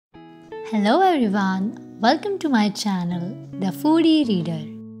Hello everyone, welcome to my channel, The Foodie Reader.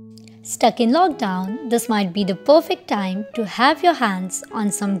 Stuck in lockdown, this might be the perfect time to have your hands on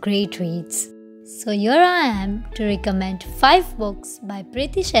some great reads. So here I am to recommend 5 books by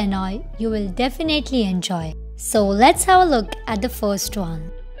Preeti Shenoy you will definitely enjoy. So let's have a look at the first one.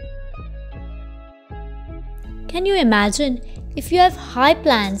 Can you imagine if you have high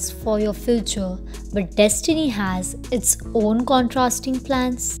plans for your future but destiny has its own contrasting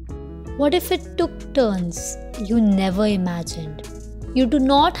plans? What if it took turns you never imagined? You do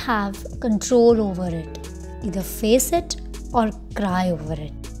not have control over it. Either face it or cry over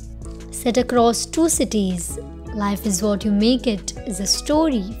it. Set across 2 cities, Life is What You Make It is a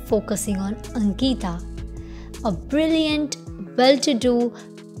story focusing on Ankita, a brilliant, well-to-do,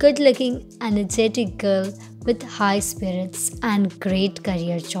 good-looking, energetic girl with high spirits and great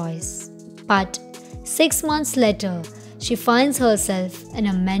career choice. But 6 months later, she finds herself in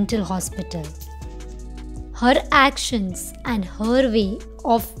a mental hospital. Her actions and her way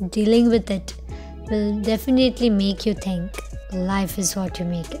of dealing with it will definitely make you think life is what you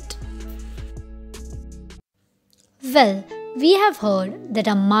make it. Well, we have heard that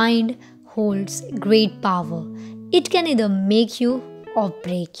a mind holds great power. It can either make you or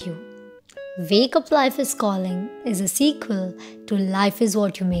break you. Wake Up Life is Calling is a sequel to Life is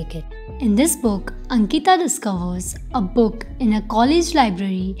What You Make It. In this book, Ankita discovers a book in a college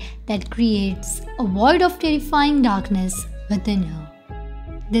library that creates a void of terrifying darkness within her.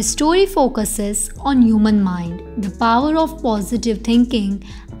 The story focuses on human mind, the power of positive thinking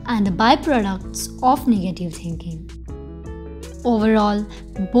and the byproducts of negative thinking. Overall,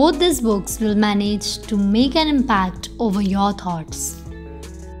 both these books will manage to make an impact over your thoughts.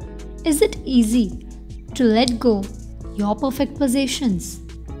 Is it easy to let go your perfect possessions?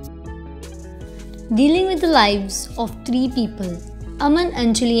 Dealing with the lives of 3 people, Aman,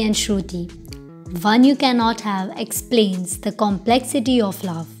 Anjali and Shruti, one you cannot have explains the complexity of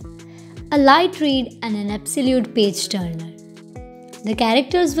love. A light read and an absolute page turner. The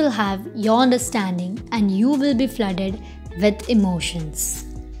characters will have your understanding and you will be flooded with emotions.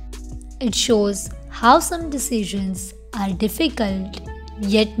 It shows how some decisions are difficult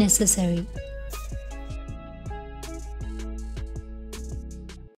yet necessary.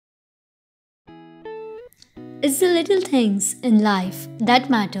 It's the little things in life that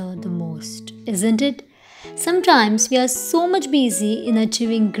matter the most, isn't it? Sometimes we are so much busy in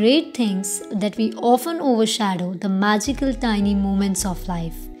achieving great things that we often overshadow the magical tiny moments of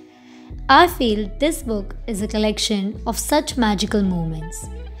life. I feel this book is a collection of such magical moments.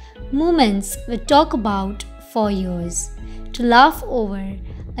 Moments we talk about for years, to laugh over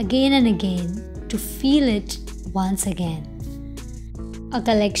again and again, to feel it once again. A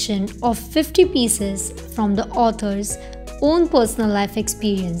collection of 50 pieces from the author's own personal life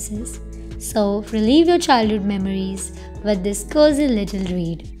experiences. So relive your childhood memories with this cozy little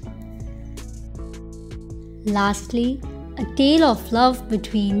read. Lastly, a tale of love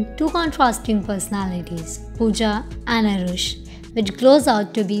between 2 contrasting personalities, Pooja and Arush, which grows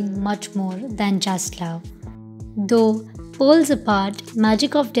out to be much more than just love. Though poles apart,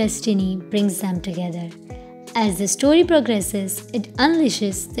 magic of destiny brings them together. As the story progresses, it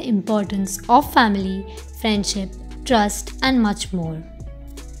unleashes the importance of family, friendship, trust, and much more.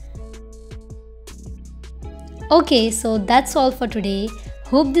 Okay, so that's all for today.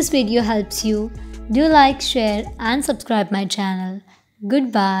 Hope this video helps you. Do like, share, and subscribe my channel.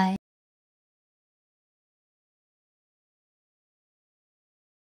 Goodbye.